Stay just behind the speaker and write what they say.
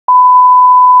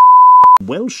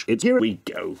Welsh, it's here we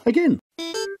go. Again.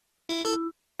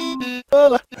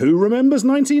 Who remembers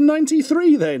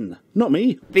 1993 then? Not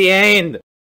me. The end.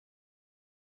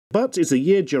 But it's a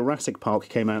year Jurassic Park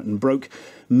came out and broke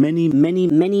many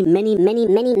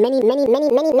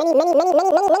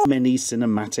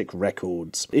cinematic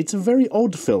records. It's a very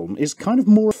odd film. It's kind of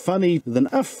more funny than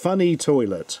a funny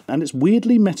toilet, and it's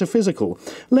weirdly metaphysical.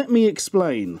 Let me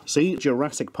explain. See,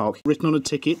 Jurassic Park written on a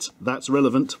ticket, that's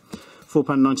relevant.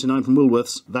 £4.99 from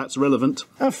Woolworths, that's relevant.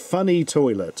 A funny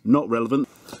toilet, not relevant.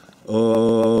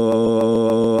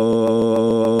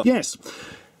 Yes.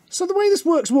 So the way this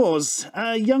works was,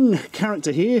 a young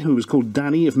character here, who was called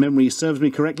Danny, if memory serves me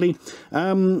correctly,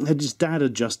 his dad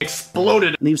had just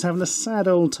exploded, and he was having a sad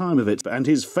old time of it, and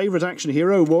his favourite action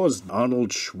hero was Arnold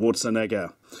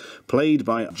Schwarzenegger, played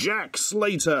by Jack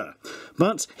Slater.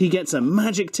 But he gets a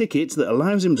magic ticket that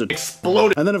allows him to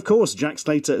explode, and then of course Jack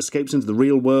Slater escapes into the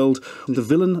real world, and the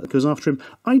villain goes after him.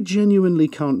 I genuinely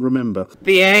can't remember.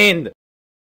 The end.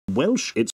 Welsh, it's